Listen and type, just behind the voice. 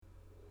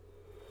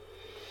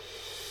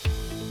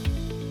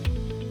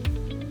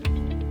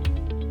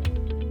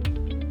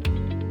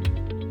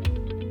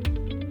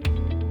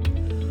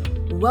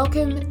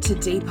Welcome to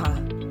Deeper,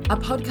 a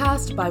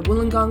podcast by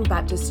Wollongong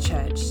Baptist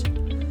Church.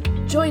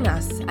 Join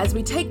us as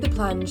we take the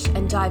plunge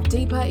and dive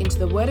deeper into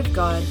the Word of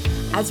God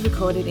as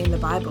recorded in the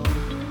Bible.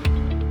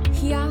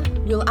 Here,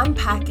 we'll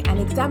unpack and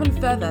examine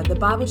further the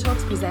Bible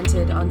talks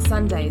presented on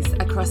Sundays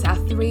across our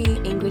 3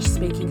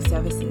 English-speaking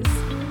services.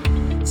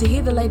 To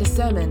hear the latest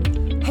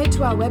sermon, head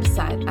to our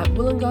website at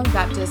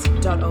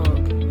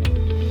wollongongbaptist.org.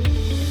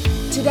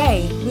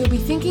 Today, we'll be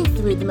thinking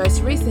through the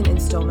most recent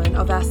instalment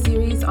of our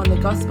series on the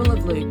Gospel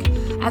of Luke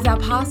as our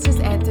pastors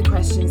answer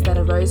questions that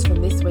arose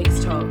from this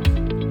week's talk.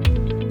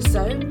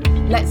 So,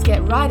 let's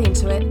get right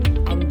into it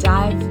and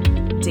dive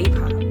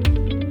deeper.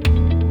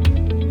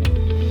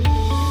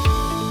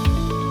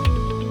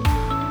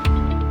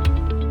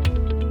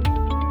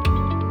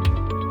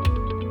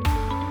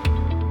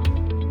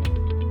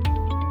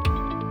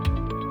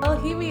 Well,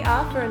 here we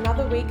are for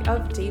another week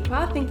of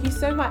Deeper. Thank you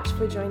so much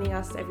for joining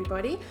us,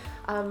 everybody.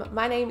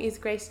 My name is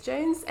Grace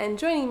Jones, and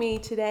joining me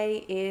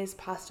today is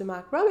Pastor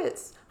Mark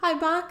Roberts. Hi,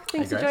 Mark.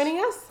 Thanks for joining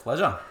us.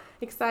 Pleasure.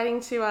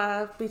 Exciting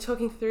to be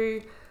talking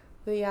through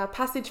the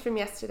passage from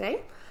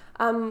yesterday.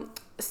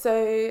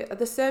 So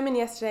the sermon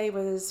yesterday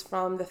was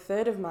from the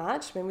 3rd of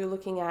March when we were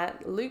looking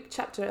at Luke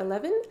chapter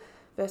 11,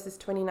 verses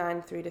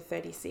 29 through to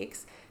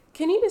 36.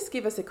 Can you just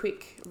give us a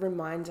quick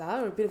reminder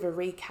or a bit of a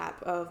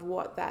recap of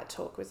what that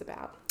talk was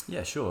about?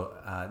 Yeah, sure.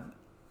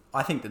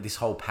 I think that this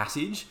whole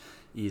passage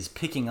is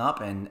picking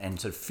up and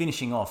sort of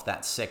finishing off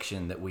that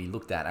section that we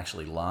looked at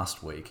actually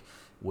last week,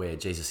 where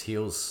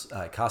Jesus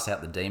casts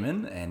out the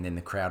demon, and then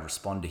the crowd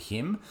respond to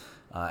him.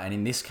 And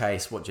in this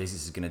case, what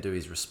Jesus is going to do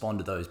is respond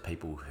to those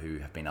people who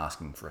have been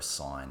asking for a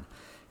sign.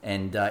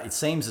 And it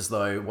seems as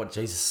though what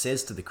Jesus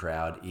says to the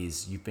crowd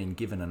is, you've been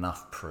given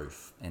enough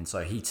proof. And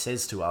so he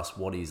says to us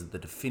what is the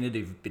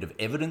definitive bit of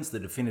evidence, the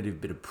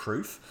definitive bit of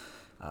proof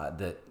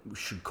that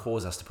should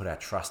cause us to put our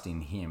trust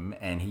in him.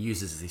 And he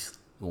uses this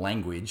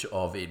language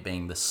of it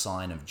being the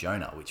sign of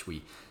Jonah, which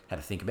we had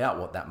to think about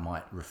what that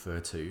might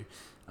refer to.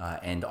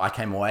 And I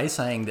came away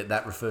saying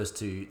that refers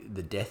to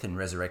the death and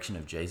resurrection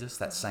of Jesus,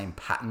 that same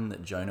pattern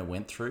that Jonah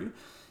went through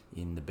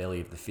in the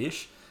belly of the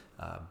fish,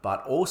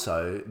 but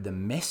also the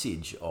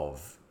message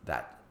of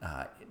that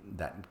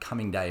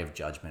coming day of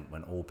judgment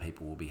when all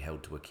people will be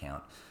held to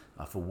account,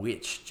 for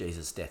which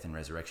Jesus' death and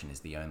resurrection is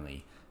the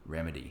only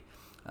remedy.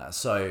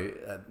 So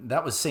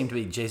that seemed to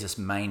be Jesus'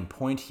 main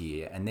point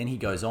here, and then he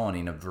goes on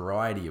in a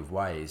variety of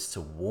ways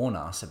to warn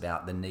us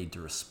about the need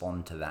to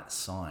respond to that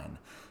sign.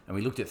 And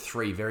we looked at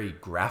 3 very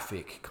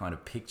graphic kind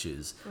of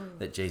pictures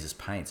that Jesus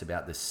paints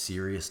about the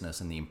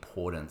seriousness and the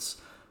importance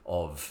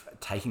of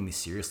taking this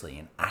seriously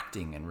and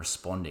acting and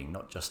responding,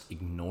 not just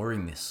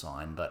ignoring this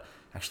sign, but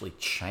actually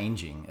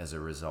changing as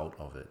a result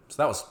of it.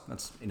 So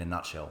that's in a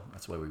nutshell,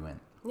 that's where we went.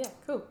 Yeah,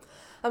 cool.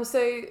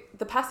 So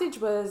the passage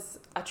was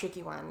a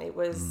tricky one. It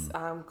was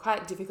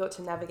quite difficult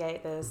to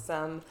navigate. There's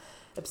some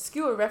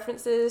obscure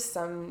references,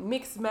 some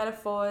mixed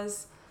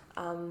metaphors.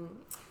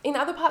 In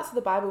other parts of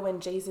the Bible, when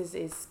Jesus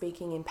is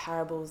speaking in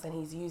parables and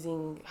he's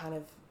using kind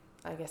of,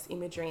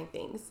 imagery and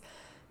things,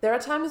 there are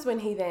times when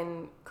he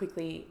then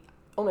quickly,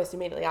 almost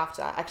immediately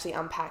after, actually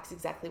unpacks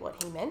exactly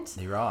what he meant.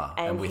 There are.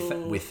 And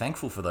we're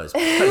thankful for those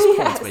Yes.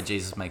 points where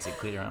Jesus makes it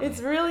clear, aren't we? It's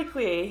really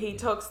clear. He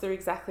talks through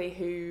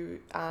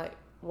exactly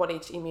what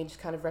each image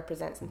kind of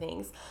represents and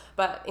things.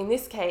 But in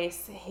this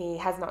case, he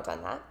has not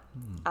done that.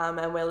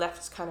 And we're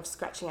left kind of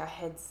scratching our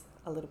heads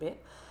a little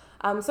bit.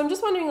 So I'm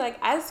just wondering,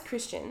 as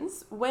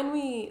Christians, when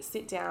we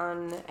sit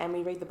down and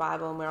we read the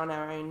Bible and we're on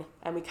our own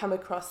and we come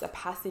across a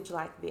passage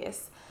like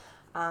this,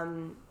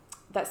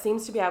 that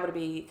seems to be able to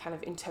be kind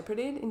of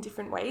interpreted in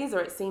different ways, or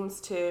it seems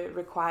to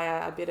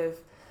require a bit of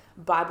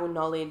Bible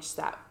knowledge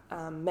that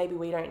maybe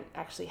we don't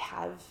actually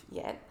have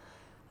yet.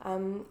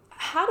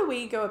 How do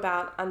we go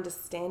about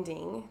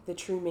understanding the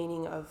true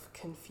meaning of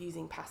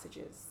confusing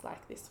passages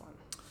like this one?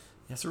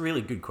 That's a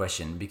really good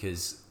question,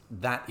 because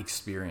that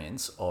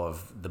experience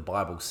of the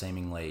Bible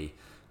seemingly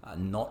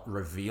not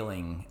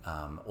revealing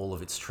all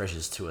of its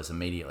treasures to us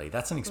immediately,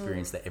 that's an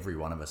experience that every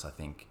one of us, I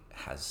think,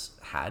 has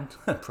had,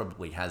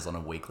 probably has on a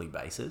weekly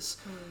basis.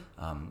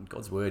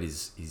 God's word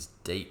is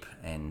deep,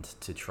 and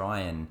to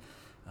try and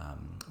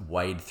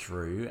wade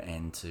through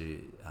and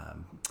to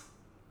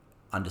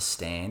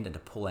understand and to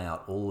pull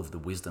out all of the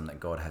wisdom that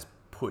God has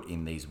put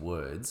in these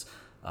words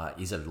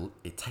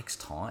it takes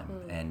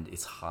time, and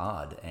it's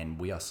hard, and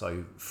we are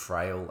so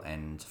frail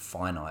and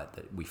finite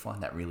that we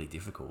find that really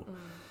difficult.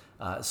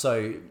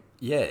 So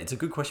yeah, it's a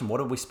good question. What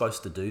are we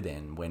supposed to do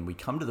then when we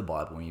come to the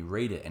Bible and you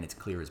read it and it's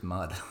clear as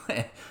mud?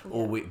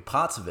 Or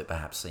parts of it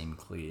perhaps seem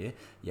clear,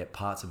 yet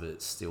parts of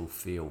it still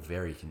feel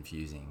very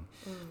confusing.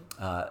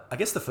 I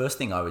guess the first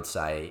thing I would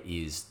say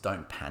is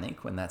don't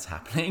panic when that's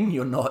happening.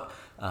 You're not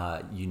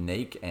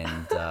unique,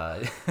 and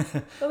well,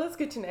 that's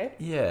good to know.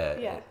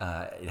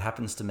 It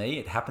happens to me.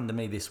 It happened to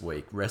me this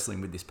week. Wrestling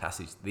with this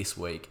passage this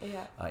week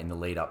in the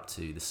lead up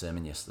to the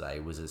sermon yesterday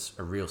was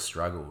a real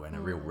struggle and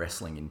a real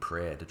wrestling in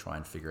prayer to try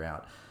and figure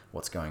out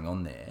what's going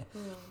on there.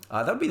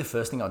 That would be the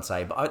first thing I'd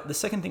say. But the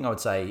second thing I would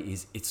say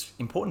is it's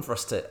important for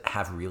us to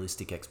have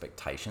realistic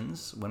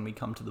expectations when we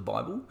come to the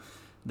Bible.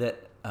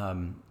 that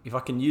if I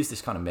can use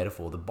this kind of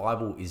metaphor, the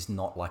Bible is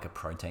not like a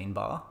protein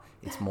bar.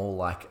 It's more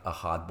like a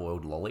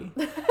hard-boiled lolly.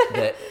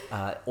 That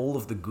all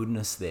of the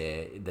goodness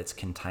there that's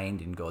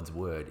contained in God's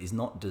word is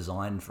not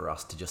designed for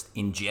us to just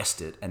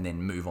ingest it and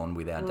then move on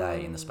with our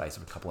day in the space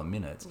of a couple of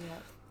minutes. Yeah.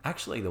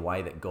 Actually, the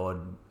way that God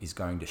is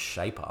going to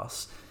shape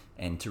us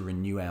and to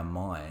renew our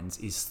minds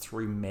is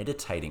through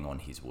meditating on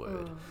his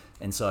word.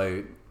 And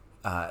so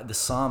the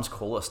Psalms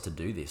call us to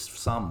do this.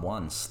 Psalm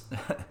 1,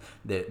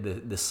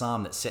 the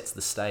psalm that sets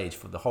the stage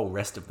for the whole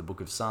rest of the book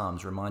of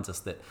Psalms, reminds us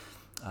that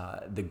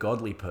the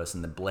godly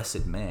person, the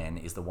blessed man,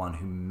 is the one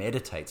who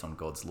meditates on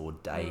God's law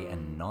day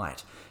and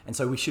night. And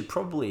so we should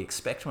probably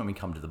expect when we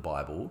come to the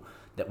Bible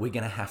that we're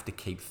going to have to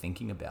keep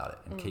thinking about it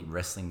and keep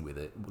wrestling with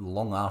it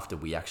long after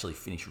we actually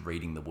finish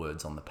reading the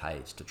words on the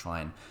page, to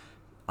try and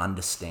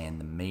understand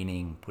the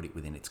meaning, put it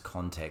within its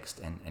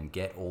context, and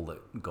get all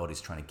that God is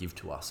trying to give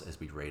to us as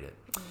we read it.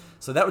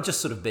 So that would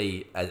just sort of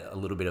be a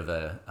little bit of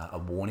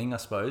a warning, I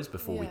suppose,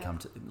 before we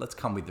let's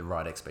come with the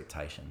right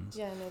expectations.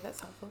 Yeah, no,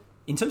 that's helpful.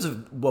 In terms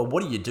of, well,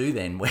 what do you do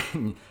then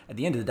when at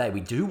the end of the day we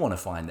do want to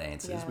find the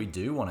answers? Yeah. We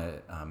do want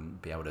to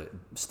be able to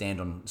stand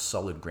on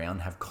solid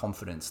ground, have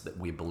confidence that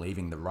we're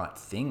believing the right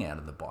thing out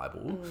of the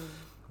Bible.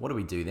 What do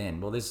we do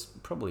then? Well, there's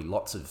probably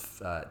lots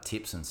of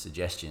tips and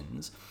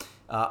suggestions.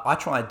 I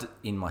tried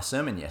in my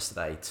sermon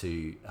yesterday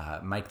to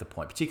make the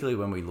point, particularly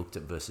when we looked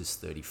at verses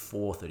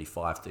 34,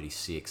 35,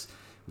 36,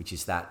 which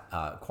is that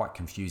quite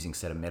confusing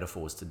set of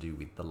metaphors to do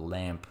with the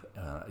lamp,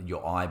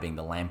 your eye being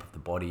the lamp of the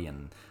body,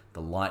 and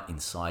the light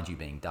inside you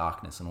being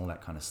darkness, and all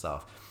that kind of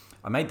stuff.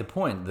 I made the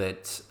point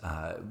that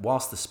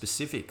whilst the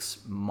specifics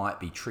might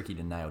be tricky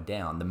to nail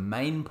down, the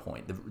main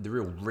point, the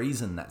real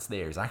reason that's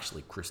there is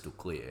actually crystal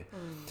clear.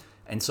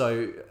 And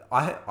so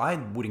I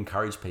would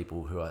encourage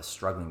people who are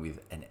struggling with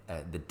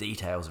the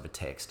details of a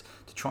text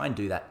to try and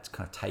do that,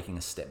 kind of taking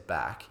a step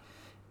back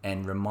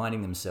and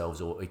reminding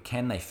themselves, or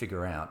can they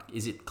figure out,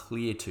 is it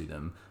clear to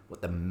them what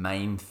the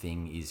main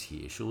thing is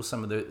here? Sure,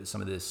 some of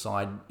the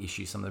side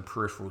issues, some of the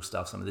peripheral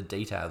stuff, some of the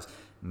details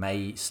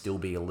may still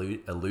be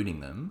eluding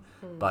them,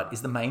 but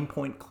is the main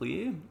point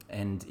clear?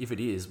 And if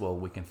it is, well,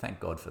 we can thank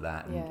God for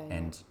that.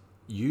 And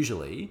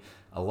usually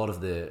a lot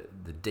of the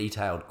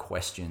detailed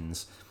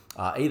questions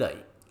are either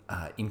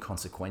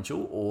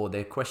inconsequential, or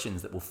they're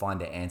questions that will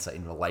find their answer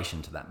in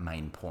relation to that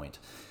main point.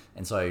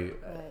 And so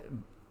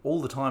all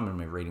the time when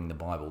we're reading the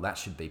Bible, that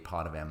should be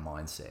part of our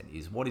mindset,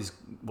 is what is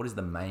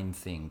the main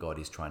thing God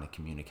is trying to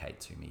communicate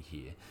to me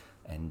here?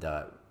 And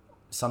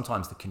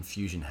sometimes the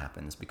confusion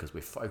happens because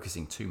we're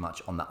focusing too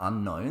much on the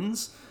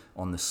unknowns,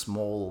 on the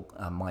small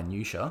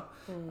minutiae,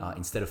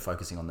 instead of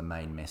focusing on the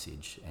main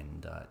message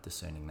and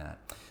discerning that.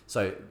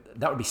 So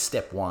that would be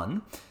step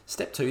one.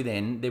 Step two,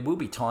 then, there will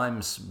be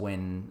times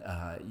when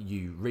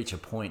you reach a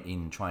point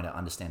in trying to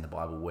understand the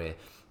Bible where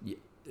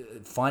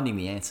finding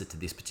the answer to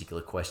this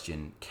particular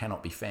question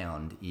cannot be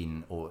found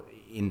in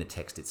the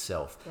text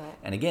itself. Right.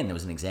 And again, there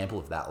was an example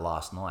of that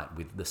last night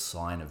with the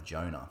sign of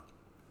Jonah,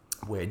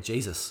 where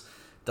Jesus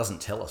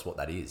doesn't tell us what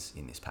that is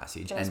in this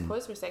passage. Can I just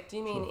pause for a sec? Do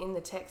you mean in the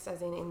text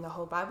as in the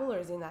whole Bible, or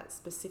is in that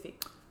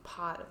specific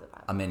part of the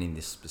Bible? I mean in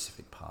this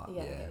specific part,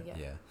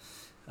 yeah.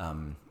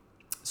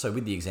 So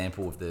with the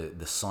example of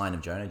the sign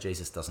of Jonah,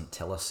 Jesus doesn't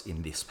tell us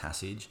in this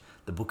passage.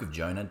 The book of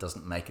Jonah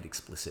doesn't make it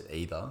explicit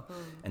either.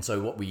 And so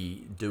what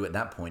we do at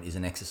that point is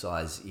an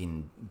exercise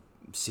in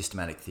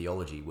systematic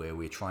theology, where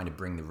we're trying to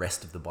bring the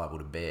rest of the Bible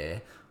to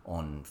bear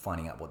on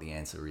finding out what the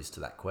answer is to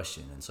that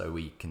question. And so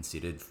we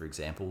considered, for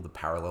example, the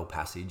parallel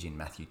passage in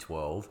Matthew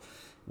 12,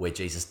 where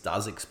Jesus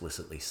does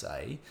explicitly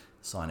say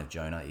the sign of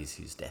Jonah is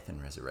his death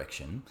and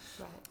resurrection.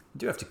 Right. You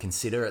do have to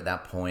consider at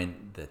that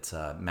point that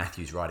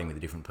Matthew's writing with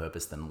a different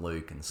purpose than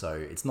Luke, and so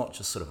it's not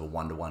just sort of a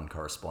one-to-one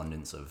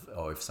correspondence of,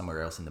 if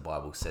somewhere else in the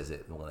Bible says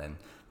it, well then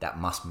that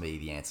must be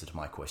the answer to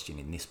my question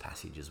in this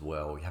passage as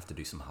well. We have to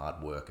do some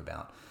hard work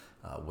about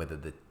whether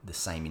the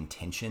same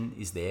intention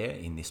is there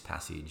in this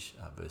passage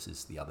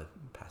versus the other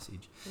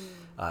passage.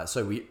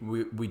 So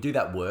we do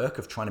that work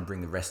of trying to bring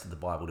the rest of the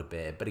Bible to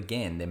bear. But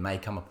again, there may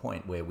come a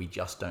point where we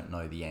just don't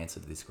know the answer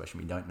to this question.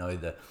 We don't know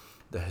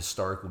the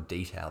historical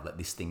detail that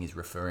this thing is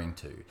referring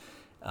to.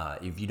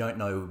 If you don't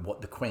know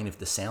what the Queen of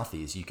the South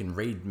is, you can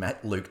read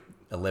Luke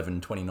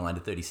 11:29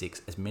 to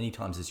 36 as many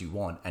times as you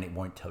want, and it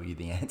won't tell you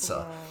the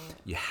answer. Yeah.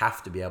 You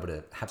have to be able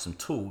to have some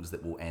tools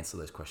that will answer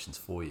those questions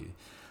for you.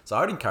 So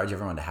I would encourage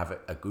everyone to have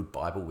a good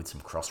Bible with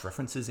some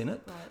cross-references in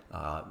it.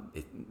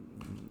 Right.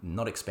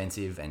 Not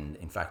expensive, and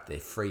in fact,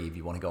 they're free if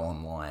you want to go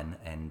online.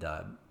 And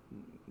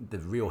the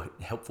real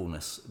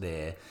helpfulness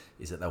there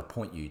is that they'll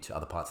point you to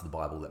other parts of the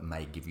Bible that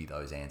may give you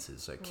those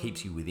answers. So it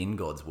keeps you within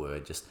God's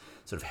Word, just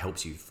sort of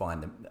helps you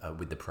find them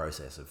with the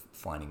process of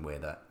finding where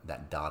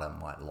that data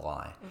might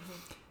lie.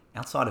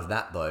 Outside of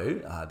that,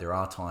 though, there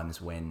are times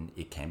when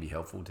it can be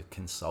helpful to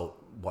consult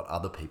what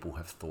other people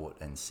have thought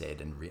and said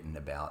and written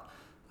about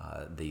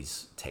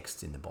these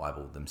texts in the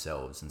Bible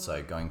themselves. And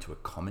so going to a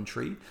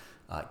commentary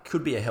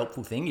could be a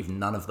helpful thing if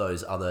none of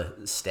those other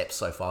steps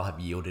so far have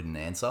yielded an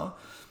answer.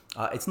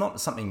 It's not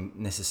something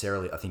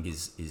necessarily I think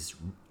is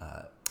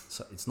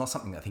So it's not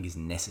something that I think is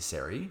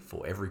necessary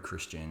for every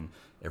Christian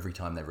every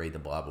time they read the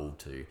Bible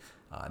to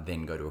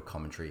then go to a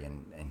commentary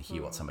and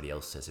hear what somebody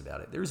else says about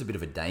it. There is a bit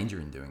of a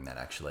danger in doing that,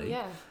 actually.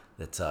 Yeah.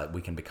 That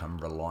we can become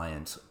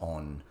reliant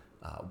on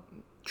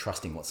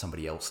trusting what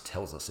somebody else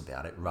tells us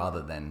about it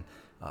rather than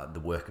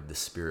the work of the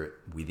Spirit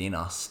within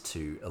us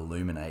to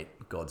illuminate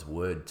God's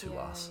word to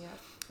us.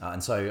 Yeah.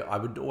 And so I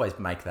would always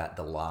make that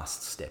the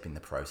last step in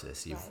the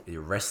process. If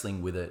you're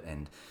wrestling with it,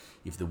 and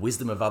if the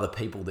wisdom of other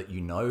people that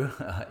you know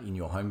in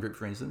your home group,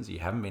 for instance, you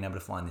haven't been able to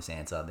find this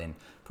answer, then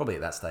probably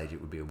at that stage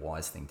it would be a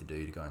wise thing to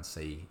do to go and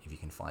see if you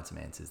can find some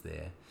answers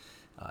there.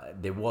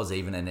 There was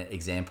even an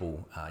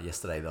example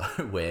yesterday,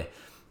 though, where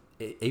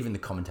even the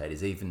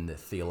commentators, even the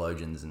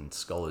theologians and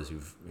scholars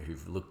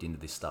who've looked into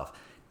this stuff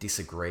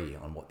disagree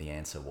on what the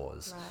answer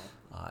was.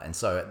 Right. And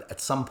so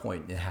at some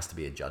point there has to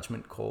be a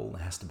judgment call.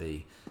 There has to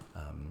be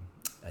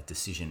a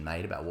decision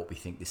made about what we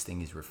think this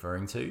thing is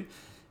referring to.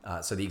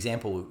 So the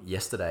example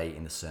yesterday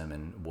in the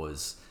sermon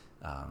was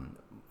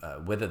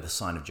whether the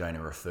sign of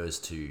Jonah refers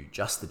to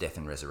just the death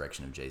and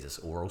resurrection of Jesus,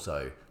 or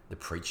also the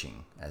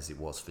preaching, as it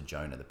was for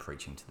Jonah, the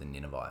preaching to the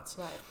Ninevites.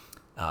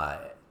 Right.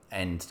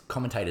 And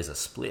commentators are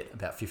split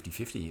about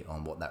 50-50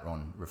 on what that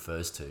one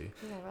refers to. Yeah,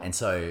 right. And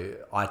so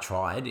I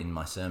tried in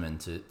my sermon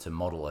to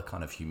model a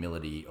kind of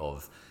humility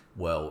of,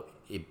 well,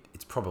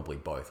 it's probably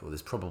both, or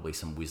there's probably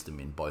some wisdom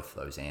in both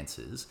those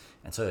answers.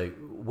 And so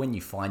when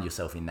you find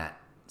yourself in that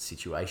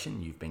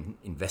situation, you've been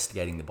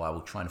investigating the Bible,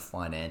 trying to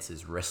find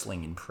answers,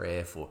 wrestling in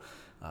prayer for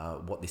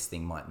what this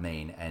thing might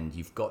mean, and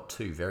you've got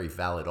two very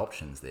valid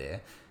options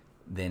there,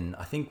 then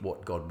I think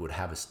what God would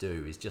have us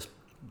do is just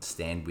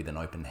stand with an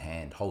open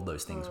hand, hold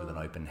those things with an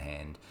open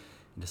hand,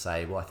 and to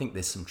say, well, I think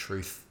there's some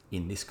truth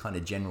in this kind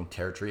of general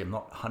territory. I'm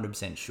not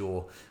 100%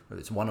 sure whether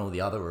it's one or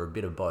the other or a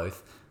bit of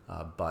both,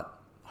 but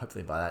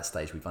hopefully by that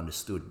stage we've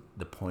understood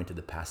the point of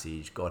the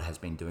passage. God has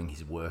been doing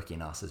his work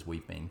in us as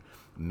we've been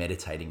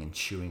meditating and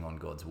chewing on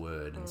God's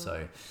word. And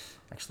so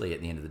actually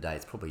at the end of the day,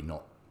 it's probably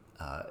not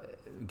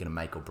going to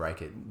make or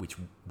break it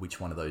which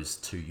one of those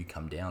two you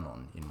come down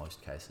on in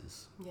most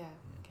cases. Yeah.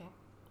 Okay.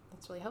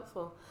 That's really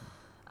helpful.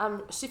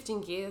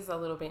 Shifting gears a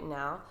little bit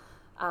now,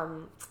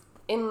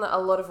 in a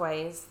lot of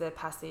ways, the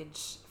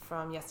passage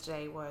from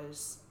yesterday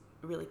was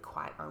really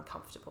quite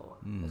uncomfortable.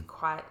 It was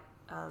quite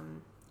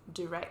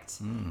direct,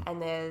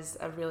 and there's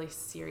a really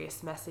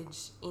serious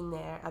message in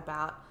there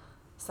about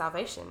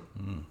salvation.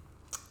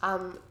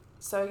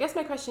 So I guess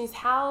my question is,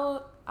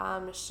 how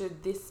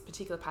should this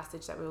particular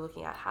passage that we were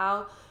looking at,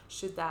 how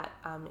should that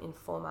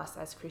inform us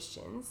as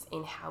Christians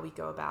in how we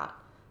go about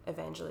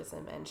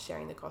evangelism and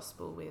sharing the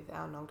gospel with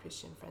our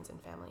non-Christian friends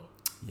and family?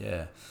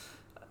 Yeah.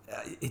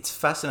 It's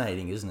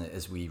fascinating, isn't it,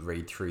 as we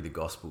read through the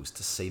Gospels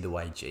to see the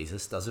way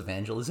Jesus does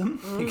evangelism,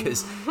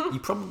 because you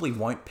probably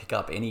won't pick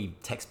up any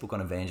textbook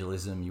on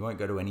evangelism. You won't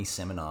go to any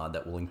seminar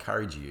that will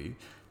encourage you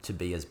to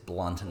be as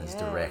blunt and as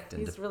direct.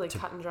 He's really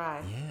cut and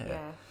dry.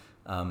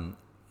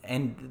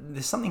 And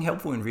there's something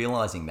helpful in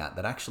realizing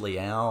that actually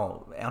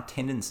our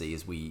tendency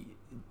as we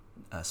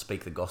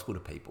speak the gospel to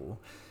people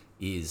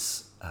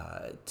is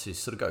to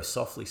sort of go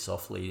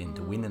softly and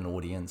to win an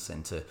audience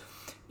and to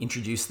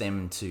introduce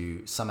them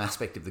to some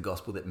aspect of the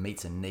gospel that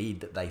meets a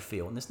need that they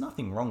feel. And there's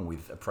nothing wrong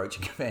with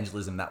approaching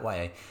evangelism that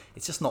way.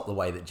 It's just not the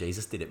way that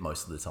Jesus did it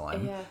most of the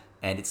time. Yeah.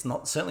 And it's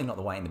certainly not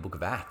the way in the book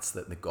of Acts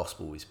that the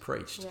gospel is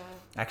preached. Yeah.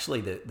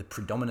 Actually, the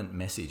predominant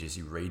message as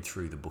you read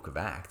through the book of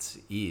Acts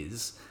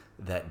is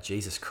that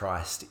Jesus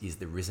Christ is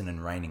the risen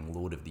and reigning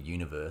Lord of the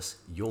universe.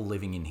 You're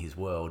living in his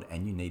world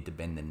and you need to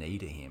bend the knee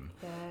to him.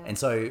 Yeah. And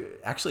so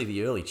actually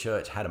the early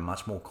church had a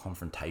much more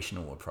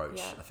confrontational approach,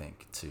 I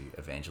think, to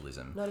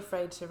evangelism. Not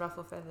afraid to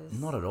ruffle feathers.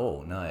 Not at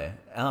all, no.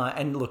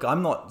 And look,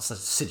 I'm not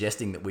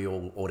suggesting that we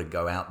all ought to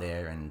go out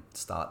there and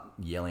start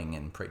yelling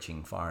and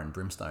preaching fire and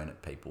brimstone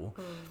at people.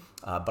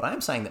 But I am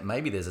saying that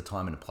maybe there's a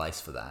time and a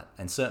place for that.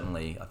 And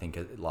certainly I think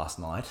last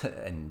night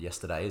and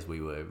yesterday as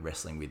we were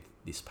wrestling with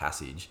this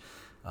passage,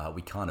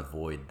 we can't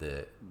avoid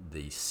the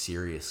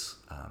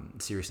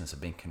seriousness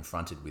of being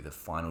confronted with a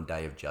final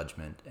day of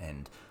judgment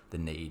and the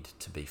need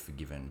to be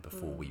forgiven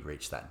before we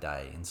reach that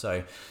day. And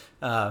so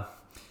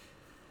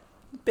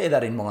bear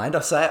that in mind,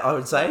 I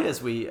would say,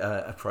 as we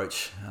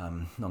approach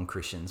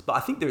non-Christians. But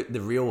I think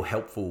the real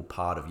helpful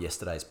part of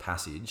yesterday's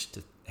passage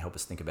to help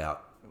us think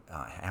about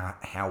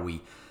how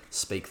we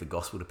speak the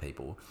gospel to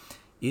people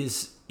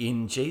is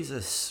in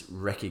Jesus'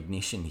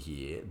 recognition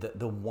here that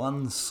the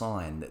one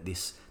sign that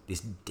this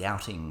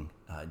doubting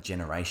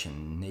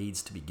generation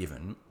needs to be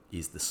given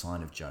is the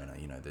sign of Jonah,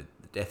 the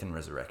death and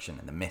resurrection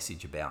and the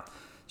message about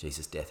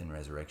Jesus' death and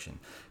resurrection.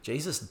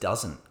 Jesus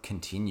doesn't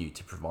continue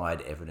to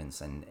provide evidence,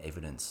 and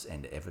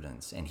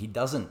he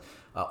doesn't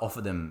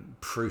offer them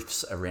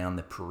proofs around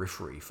the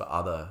periphery for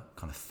other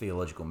kind of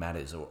theological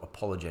matters or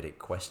apologetic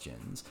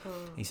questions.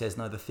 He says,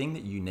 no, the thing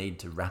that you need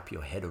to wrap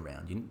your head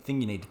around, the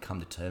thing you need to come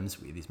to terms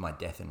with is my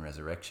death and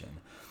resurrection.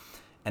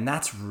 And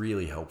that's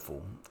really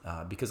helpful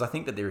because I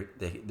think that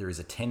there is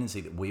a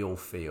tendency that we all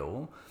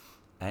feel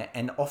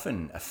and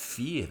often a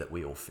fear that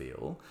we all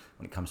feel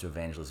when it comes to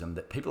evangelism,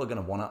 that people are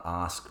going to want to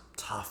ask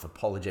tough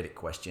apologetic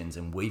questions,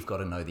 and we've got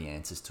to know the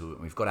answers to it.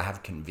 And we've got to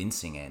have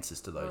convincing answers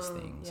to those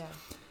things. Yeah.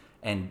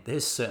 And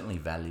there's certainly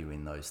value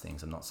in those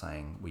things. I'm not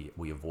saying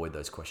we avoid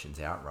those questions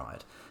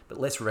outright, but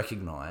let's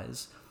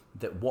recognize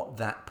that what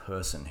that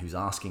person who's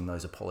asking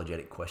those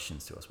apologetic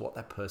questions to us, what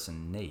that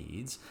person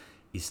needs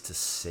is to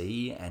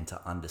see and to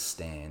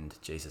understand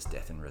Jesus'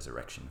 death and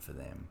resurrection for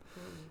them.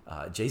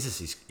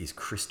 Jesus is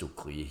crystal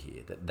clear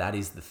here that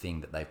is the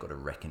thing that they've got to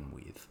reckon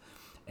with.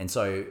 And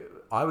so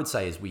I would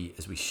say as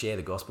we share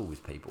the gospel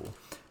with people,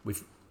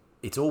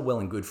 it's all well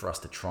and good for us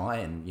to try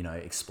and,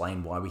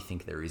 explain why we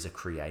think there is a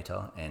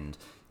creator, and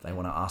if they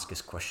want to ask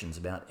us questions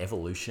about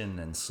evolution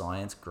and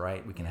science,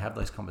 great, we can have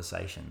those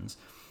conversations.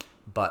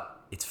 But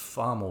it's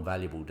far more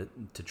valuable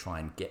to try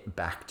and get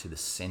back to the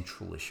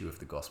central issue of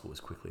the gospel as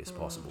quickly as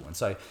possible. And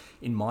so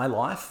in my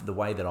life, the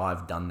way that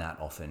I've done that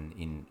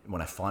often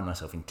when I find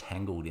myself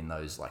entangled in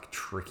those like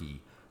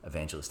tricky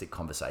evangelistic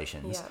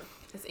conversations. Yeah,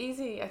 it's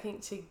easy, I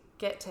think, to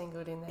get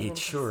tangled in there. It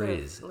sure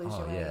is.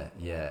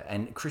 Yeah.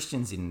 And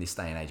Christians in this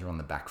day and age are on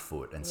the back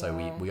foot. And so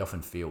we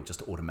often feel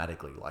just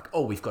automatically like,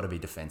 oh, we've got to be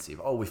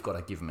defensive. Oh, we've got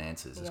to give them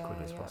answers as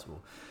quickly as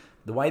possible.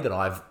 The way that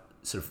I've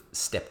sort of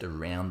stepped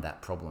around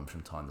that problem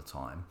from time to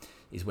time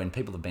is when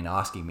people have been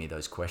asking me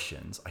those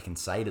questions, I can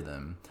say to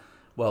them,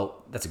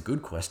 well, that's a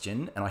good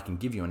question and I can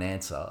give you an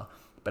answer,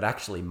 but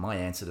actually my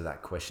answer to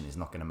that question is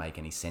not going to make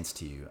any sense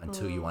to you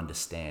until you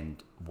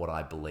understand what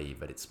I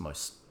believe at its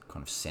most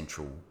kind of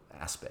central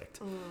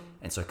aspect.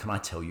 And so can I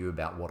tell you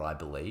about what I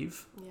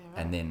believe? Yeah, right.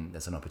 And then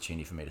there's an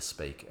opportunity for me to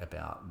speak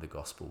about the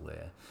gospel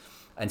there.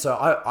 And so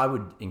I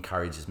would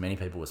encourage as many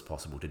people as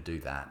possible to do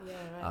that. Yeah,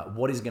 right.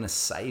 What is going to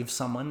save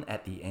someone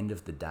at the end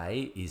of the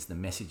day is the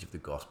message of the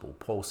gospel.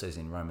 Paul says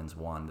in Romans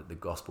 1 that the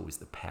gospel is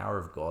the power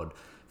of God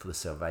for the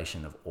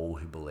salvation of all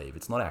who believe.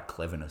 It's not our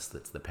cleverness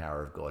that's the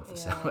power of God for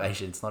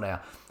salvation. It's not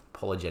our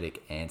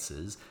apologetic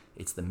answers.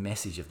 It's the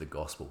message of the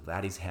gospel.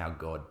 That is how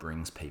God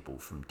brings people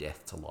from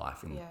death to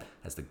life. And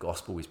as the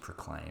gospel is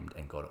proclaimed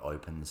and God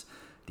opens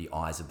the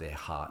eyes of their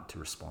heart to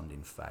respond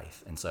in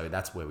faith. And so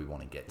that's where we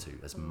want to get to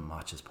as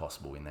much as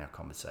possible in our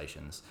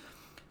conversations.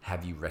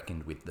 Have you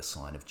reckoned with the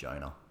sign of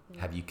Jonah?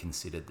 Have you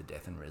considered the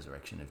death and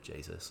resurrection of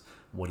Jesus?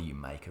 What do you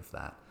make of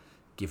that?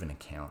 Give an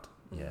account.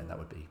 That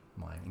would be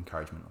my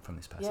encouragement from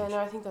this passage. Yeah, no,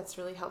 I think that's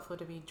really helpful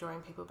to be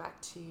drawing people back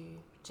to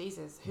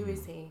Jesus. Who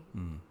is he?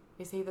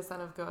 Is he the Son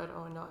of God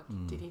or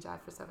not? Did he die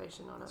for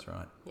salvation or not? That's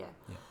right. Yeah,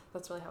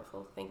 that's really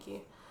helpful. Thank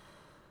you.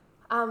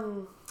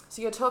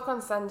 So your talk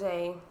on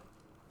Sunday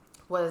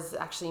was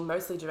actually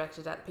mostly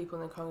directed at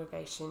people in the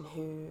congregation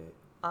who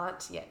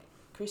aren't yet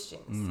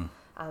Christians.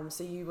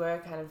 So you were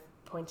kind of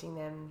pointing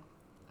them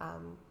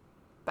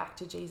back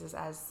to Jesus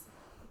as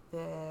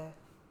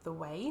the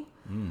way.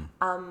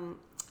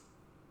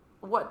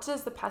 What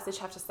does the passage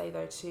have to say,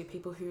 though, to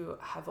people who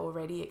have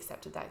already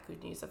accepted that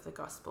good news of the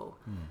gospel?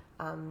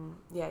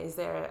 Is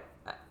there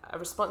a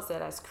response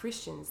there as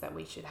Christians that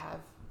we should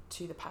have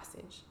to the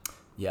passage?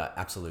 Yeah,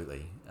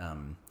 absolutely.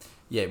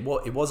 Well,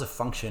 it was a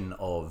function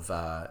of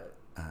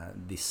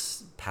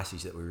this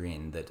passage that we're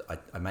in that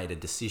I made a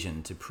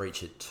decision to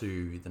preach it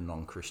to the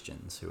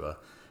non-Christians who are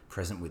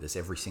present with us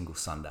every single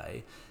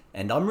Sunday.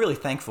 And I'm really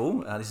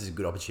thankful, this is a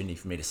good opportunity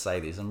for me to say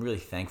this, I'm really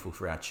thankful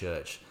for our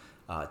church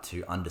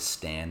to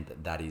understand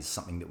that is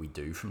something that we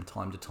do from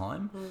time to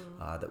time,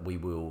 that we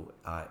will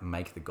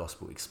make the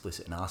gospel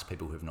explicit and ask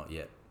people who have not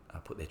yet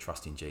put their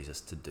trust in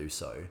Jesus to do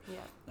so,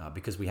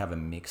 because we have a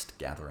mixed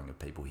gathering of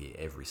people here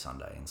every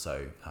Sunday. And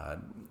so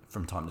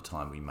from time to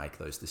time we make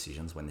those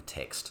decisions when the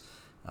text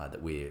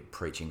that we're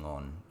preaching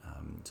on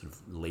sort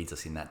of leads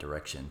us in that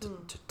direction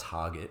to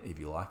target, if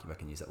you like, if I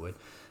can use that word,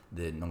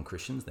 the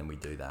non-Christians, then we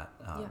do that.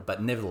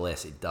 But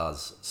nevertheless, it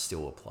does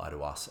still apply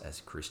to us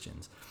as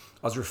Christians.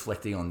 I was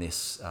reflecting on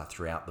this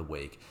throughout the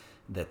week,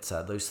 that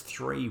those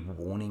three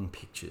warning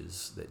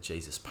pictures that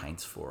Jesus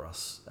paints for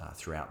us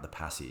throughout the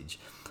passage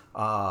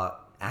are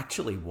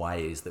actually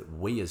ways that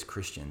we as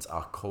Christians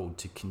are called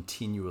to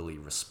continually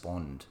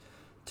respond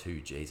to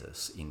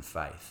Jesus in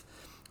faith.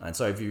 And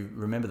so if you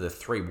remember, the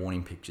three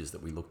warning pictures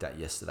that we looked at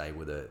yesterday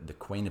were the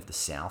Queen of the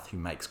South, who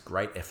makes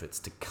great efforts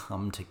to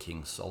come to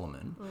King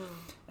Solomon.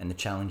 And the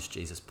challenge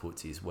Jesus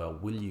puts is, well,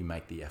 will you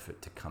make the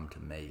effort to come to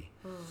me?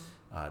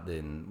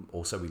 Then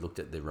also we looked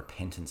at the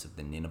repentance of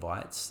the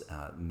Ninevites,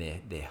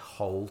 their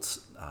whole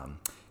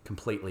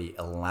completely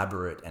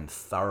elaborate and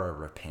thorough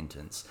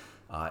repentance,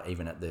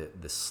 even at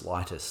the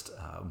slightest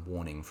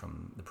warning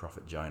from the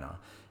prophet Jonah.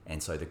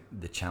 And so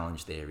the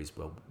challenge there is,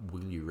 well,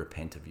 will you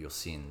repent of your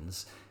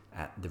sins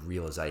at the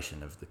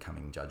realization of the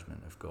coming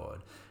judgment of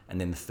God?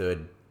 And then the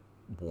third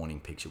warning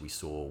picture we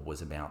saw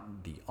was about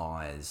the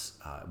eyes,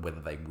 whether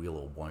they will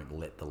or won't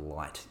let the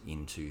light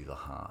into the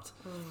heart.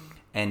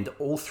 And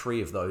all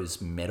three of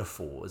those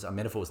metaphors are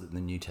metaphors that the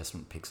New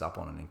Testament picks up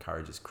on and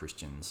encourages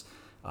Christians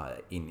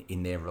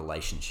in their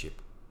relationship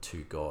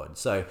to God.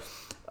 So,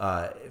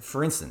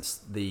 for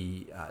instance,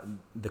 the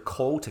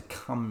call to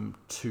come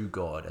to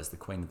God, as the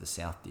Queen of the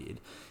South did,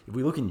 if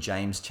we look in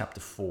James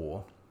chapter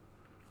 4,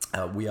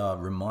 we are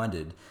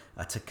reminded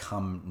to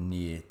come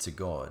near to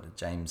God.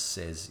 James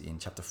says in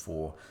chapter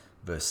 4,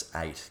 verse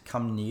 8,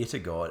 "Come near to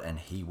God and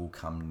he will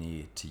come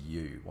near to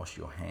you. Wash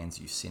your hands,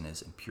 you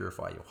sinners, and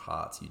purify your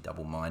hearts, you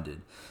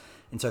double-minded."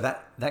 And so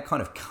that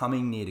kind of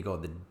coming near to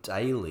God, the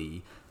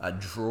daily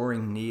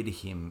drawing near to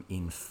him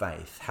in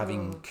faith,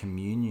 having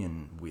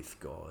communion with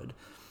God,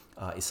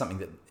 is something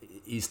that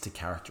is to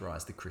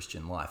characterize the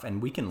Christian life.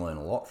 And we can learn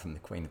a lot from the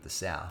Queen of the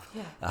South,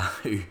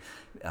 who,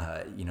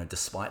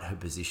 despite her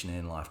position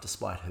in life,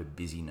 despite her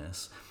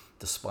busyness,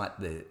 despite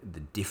the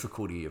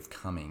difficulty of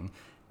coming,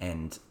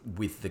 and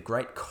with the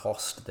great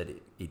cost that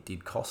it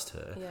did cost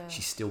her,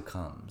 she still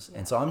comes.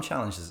 And so I'm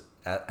challenged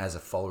as a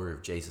follower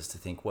of Jesus to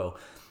think, well,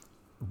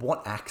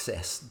 what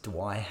access do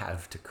I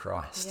have to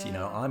Christ?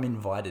 I'm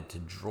invited to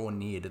draw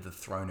near to the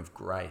throne of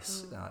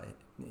grace,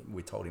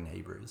 we're told in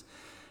Hebrews.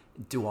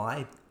 Do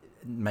I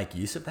make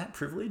use of that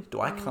privilege?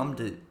 Do I come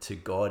to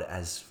God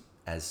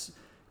as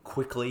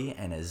quickly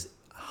and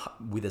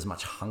with as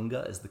much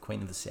hunger as the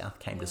Queen of the South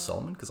came to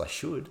Solomon? Because I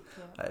should.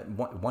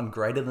 One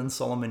greater than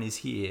Solomon is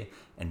here,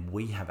 and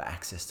we have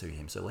access to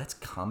him. So let's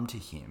come to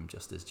him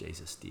just as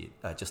Jesus did,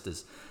 just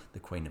as the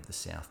Queen of the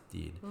South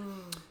did.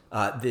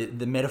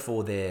 The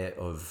metaphor there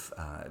of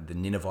the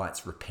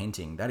Ninevites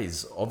repenting, that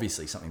is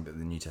obviously something that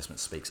the New Testament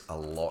speaks a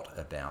lot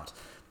about,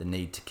 the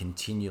need to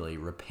continually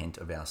repent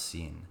of our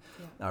sin.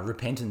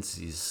 Repentance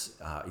is,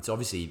 it's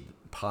obviously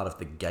part of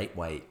the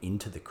gateway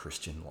into the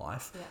Christian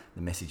life.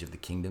 The message of the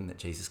kingdom that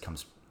Jesus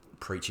comes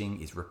preaching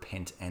is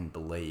repent and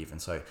believe.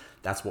 And so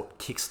that's what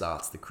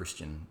kickstarts the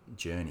Christian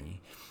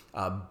journey.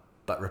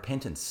 But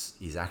repentance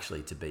is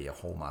actually to be a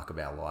hallmark of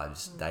our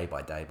lives day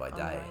by day by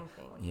day.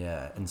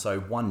 And so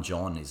 1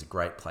 John is a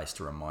great place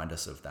to remind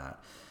us of that.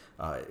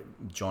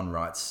 John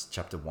writes,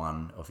 chapter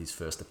 1 of his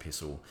first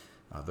epistle,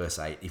 verse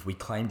 8, "If we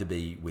claim to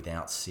be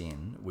without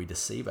sin, we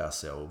deceive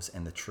ourselves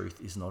and the truth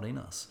is not in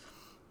us.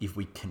 If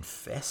we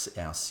confess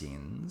our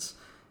sins,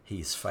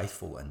 he is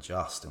faithful and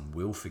just and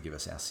will forgive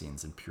us our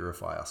sins and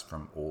purify us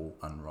from all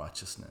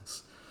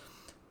unrighteousness."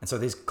 And so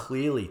there's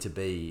clearly to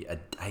be a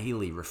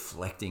daily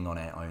reflecting on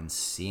our own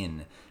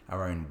sin,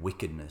 our own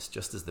wickedness,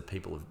 just as the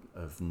people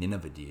of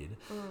Nineveh did,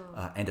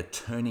 and a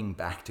turning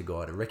back to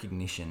God, a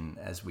recognition,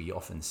 as we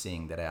often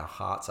sing, that our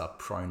hearts are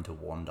prone to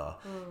wander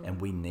and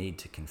we need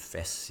to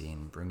confess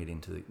sin, bring it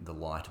into the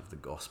light of the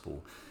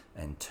gospel,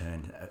 and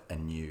turn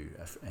anew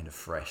and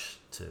afresh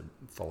to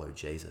follow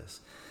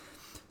Jesus.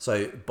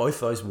 So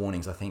both those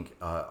warnings, I think,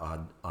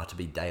 are to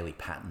be daily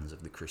patterns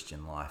of the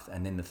Christian life.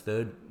 And then the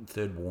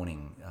third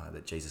warning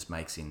that Jesus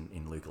makes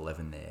in Luke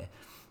 11 there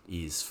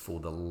is for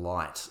the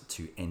light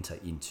to enter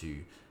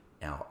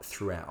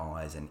through our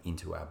eyes and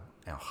into our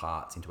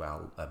hearts, into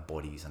our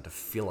bodies, and to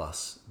fill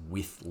us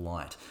with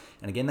light.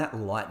 And again, that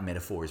light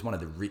metaphor is one of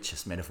the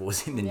richest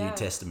metaphors in the New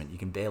Testament. You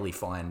can barely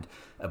find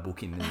a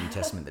book in the New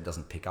Testament that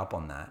doesn't pick up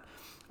on that.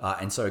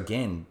 And so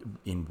again,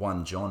 in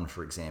 1 John,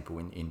 for example,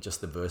 in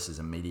just the verses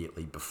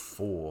immediately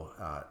before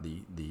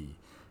the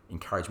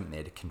encouragement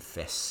there to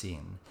confess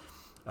sin,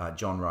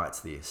 John writes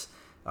this,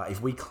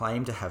 "If we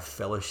claim to have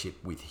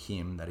fellowship with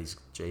him," that is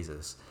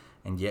Jesus,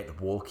 "and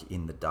yet walk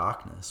in the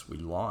darkness, we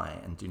lie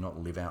and do not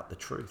live out the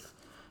truth.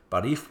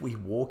 But if we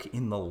walk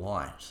in the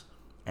light,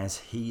 as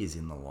he is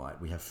in the light,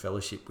 we have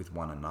fellowship with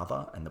one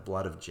another, and the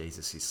blood of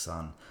Jesus, his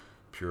son,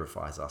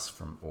 purifies us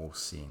from all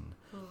sin."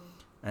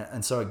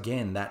 And so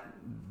again,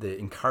 the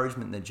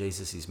encouragement that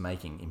Jesus is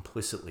making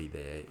implicitly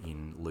there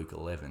in Luke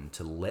 11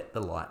 to let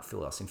the light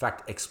fill us. In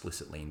fact,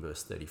 explicitly in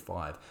verse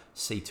 35,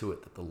 "See to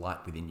it that the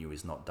light within you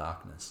is not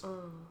darkness."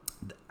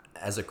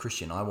 As a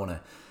Christian, I want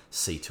to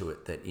see to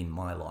it that in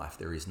my life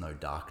there is no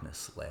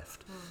darkness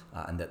left,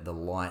 and that the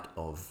light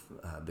of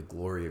the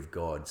glory of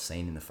God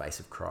seen in the face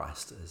of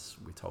Christ, as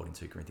we're told in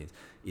 2 Corinthians,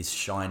 is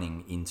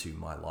shining into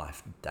my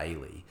life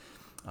daily.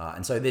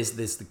 And so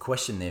there's the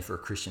question there for a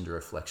Christian to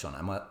reflect on.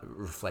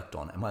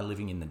 Am I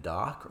living in the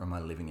dark, or am I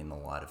living in the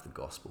light of the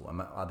gospel?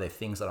 Are there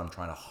things that I'm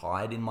trying to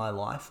hide in my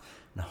life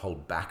and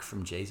hold back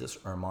from Jesus,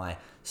 or am I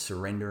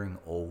surrendering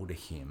all to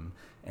him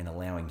and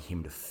allowing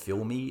him to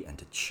fill me and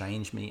to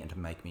change me and to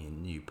make me a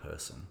new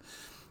person?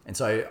 And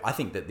so I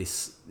think that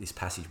this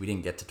passage, we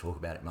didn't get to talk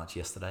about it much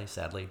yesterday,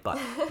 sadly, but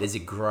there's a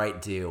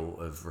great deal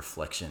of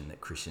reflection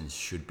that Christians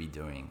should be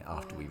doing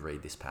after we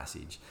read this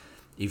passage.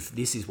 If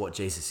this is what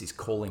Jesus is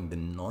calling the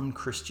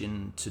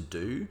non-Christian to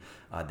do,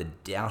 the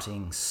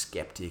doubting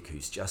skeptic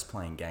who's just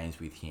playing games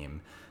with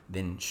him,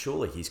 then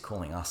surely he's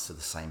calling us to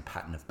the same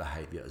pattern of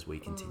behaviour as we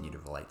continue to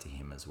relate to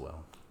him as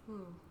well.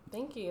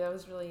 Thank you. That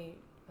was really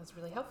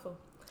helpful.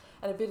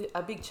 And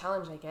a big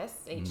challenge, I guess,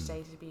 each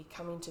day to be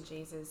coming to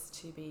Jesus,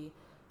 to be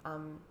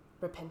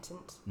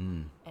repentant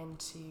and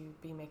to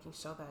be making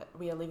sure that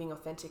we are living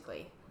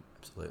authentically.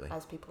 Absolutely.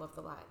 As people of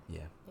the light.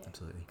 Yeah,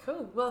 absolutely.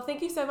 Cool. Well,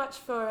 thank you so much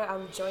for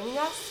joining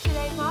us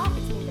today, Mark.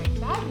 It's been great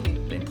to have you.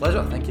 Been a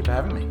pleasure. Thank you for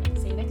having me.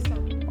 See you next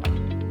time. Bye.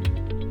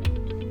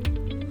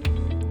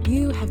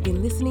 You have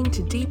been listening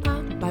to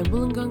Deeper by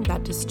Wollongong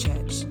Baptist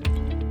Church.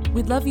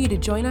 We'd love you to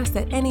join us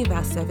at any of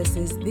our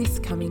services this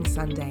coming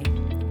Sunday.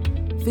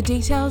 For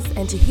details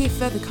and to hear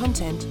further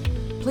content,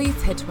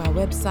 please head to our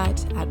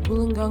website at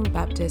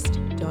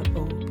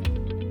wollongongbaptist.org.